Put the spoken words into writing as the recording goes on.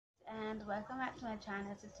and welcome back to my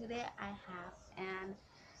channel. So today I have an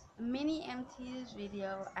mini empties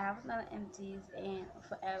video. I haven't done empties in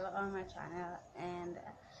forever on my channel, and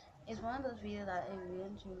it's one of those videos that I really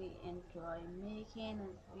and truly enjoy making and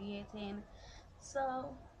creating.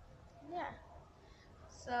 So yeah,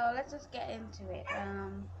 so let's just get into it.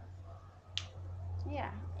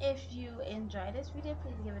 Yeah, if you enjoy this video,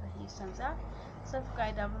 please give it a huge thumbs up,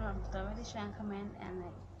 subscribe down below, don't really share and comment, and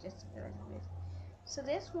like just a little bit. So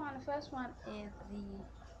this one, the first one is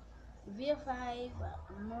the VO5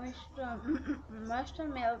 Moisture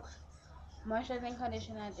Milk Moisturizing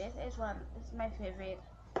Conditioner. This is my favorite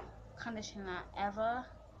conditioner ever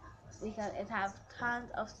because it has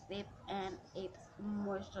tons of slip and it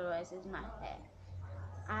moisturizes my hair.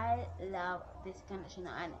 I love this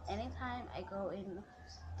conditioner, and anytime I go in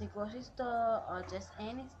the grocery store or just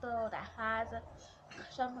any store that has a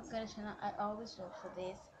shampoo conditioner, I always look for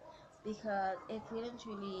this because it really and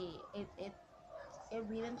truly it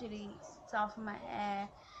really and truly softens my hair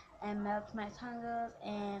and melts my tangles,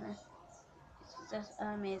 and it's just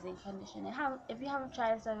an amazing conditioner. If you haven't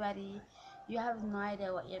tried this already, you have no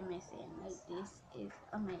idea what you're missing. Like, this is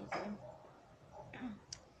amazing.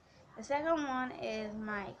 The second one is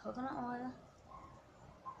my coconut oil.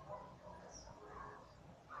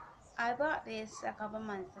 I bought this a couple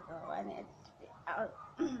months ago, and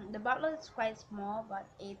the bottle is quite small, but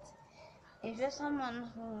if you're someone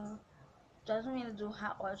who doesn't really do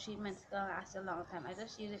hot oil treatments, gonna last a long time. I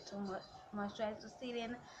just use it to moisturize the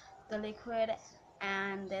sealing, the liquid,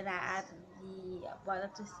 and then I add the butter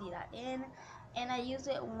to seal that in, and I use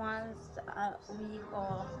it once a week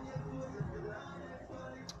or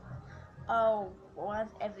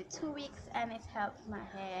once every 2 weeks, and it helps my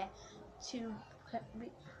hair to get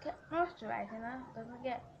moisturized, doesn't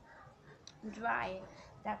get dry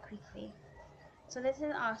that quickly. So this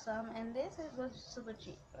is awesome, and this is super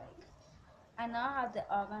cheap. Like, I now have the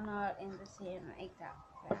organ oil in the same exact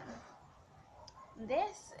brand.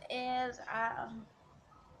 This is I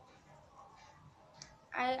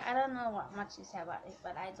don't know what much to say about it,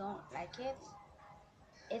 but I don't like it.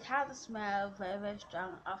 It has a smell very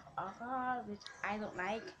strong of alcohol, which I don't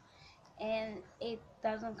like, and it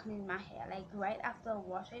doesn't clean my hair. Like, right after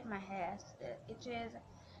washing my hair still itches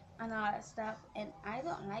and all that stuff, and I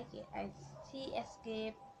don't like it. I see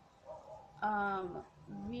Escape um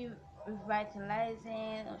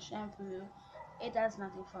revitalizing or shampoo, it does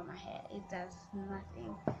nothing for my hair. It does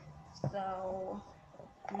nothing. So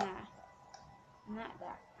nah, not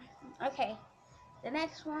that. Okay, the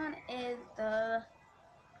next one is the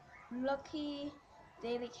Lucky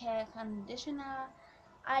Daily Care Conditioner.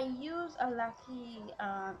 I use a Lucky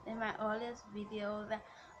in my earliest videos.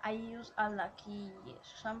 I use a Lucky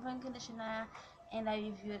shampoo and conditioner, and I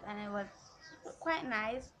reviewed, and it was quite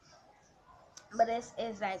nice. But this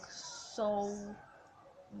is like so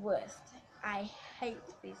worst. I hate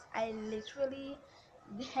this. I literally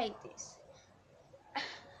hate this.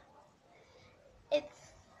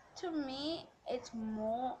 It's, to me, it's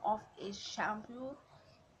more of a shampoo.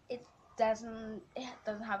 It doesn't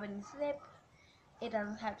have any slip. It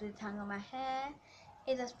doesn't have to detangle my hair.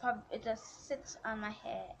 It just sits on my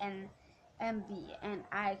hair and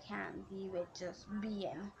I can't be with just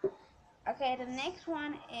being. Okay, the next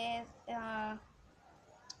one is a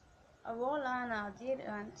roll-on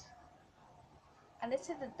deodorant, and this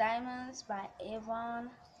is the Diamonds by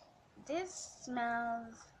Avon. This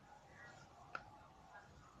smells,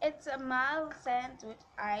 it's a mild scent, which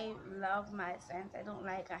I love my scent. I don't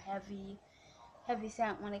like a heavy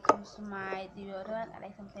scent when it comes to my deodorant. I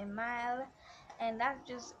like something mild, and that's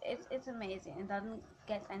just, it's amazing. It doesn't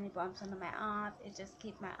get any bumps under my arms. It just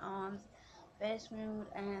keeps my arms very smooth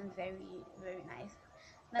and very nice.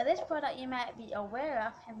 Now, this product you might be aware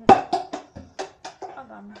of,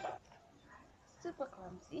 hold on, super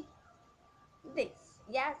clumsy.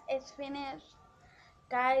 Yes, it's finished.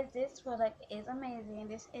 Guys, this product is amazing.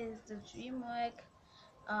 This is the DreamWork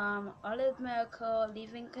Olive Miracle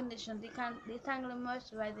Leave-In Conditioner, Detangling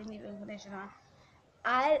Moisturizing Leave-In Conditioner.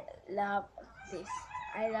 I love this.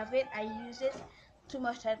 I love it. I use it to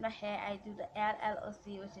moisturize my hair. I do the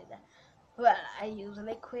LLOC, which is I use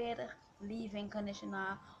liquid leave-in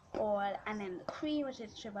conditioner, oil, and then the cream, which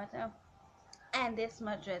is shea butter, and this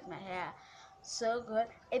moisturizes my hair so good.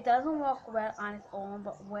 It doesn't work well on its own,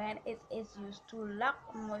 but when it is used to lock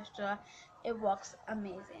moisture, it works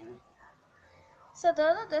amazing. So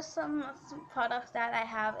those are just some products that I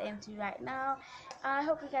have into right now. I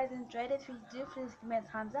hope you guys enjoyed it. If you do, please give me a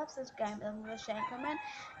thumbs up, subscribe, and share, and comment,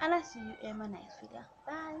 and I'll see you in my next video.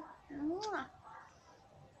 Bye. Mwah.